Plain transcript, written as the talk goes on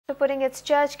Putting its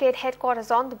Churchgate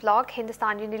headquarters on the block,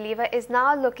 Hindustan Unilever is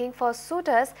now looking for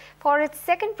suitors for its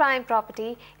second prime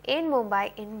property in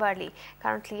Mumbai in Worli,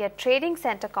 currently a trading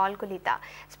centre called Gulita.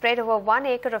 Spread over 1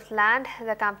 acre of land,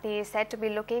 the company is said to be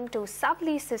looking to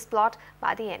sublease this plot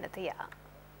by the end of the year.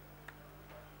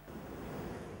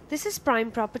 This is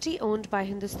prime property owned by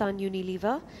Hindustan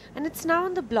Unilever, and it's now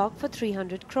on the block for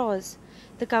 300 crores.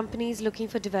 The company is looking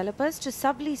for developers to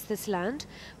sublease this land,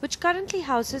 which currently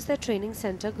houses their training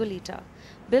centre Gulita,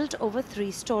 built over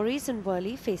 3 stories in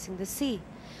Worli facing the sea.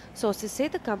 Sources say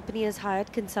the company has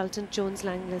hired consultant Jones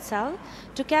Lang LaSalle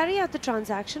to carry out the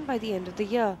transaction by the end of the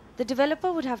year. The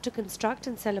developer would have to construct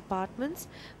and sell apartments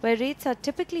where rates are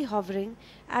typically hovering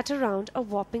at around a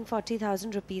whopping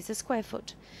 40,000 rupees a square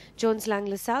foot. Jones Lang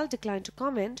LaSalle declined to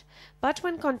comment, but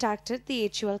when contacted,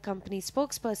 the HUL company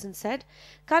spokesperson said,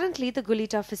 "Currently the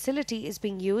Gulita facility is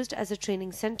being used as a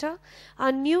training centre.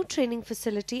 Our new training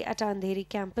facility at our Andheri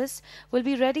campus will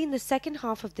be ready in the second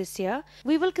half of this year.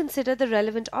 We will consider the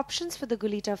relevant options for the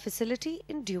Gulita facility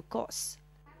in due course."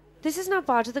 This is now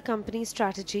part of the company's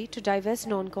strategy to divest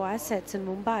non-core assets in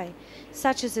Mumbai,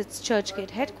 such as its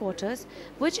Churchgate headquarters,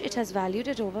 which it has valued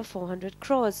at over 400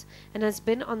 crores and has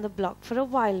been on the block for a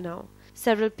while now.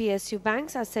 Several PSU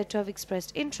banks are said to have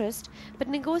expressed interest, but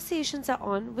negotiations are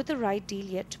on with the right deal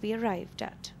yet to be arrived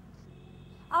at.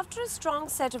 After a strong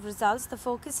set of results, the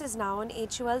focus is now on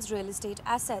HUL's real estate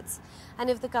assets.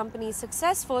 And if the company is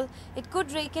successful, it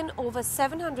could rake in over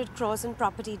 700 crores in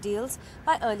property deals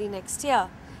by early next year.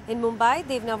 In Mumbai,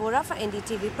 Devna Vora for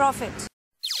NDTV Profit.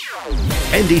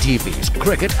 NDTV's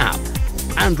cricket app,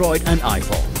 Android and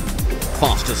iPhone.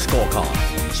 Fastest scorecard,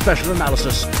 special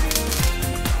analysis,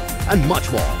 and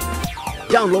much more.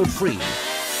 Download free.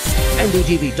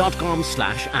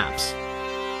 ndtv.com/apps.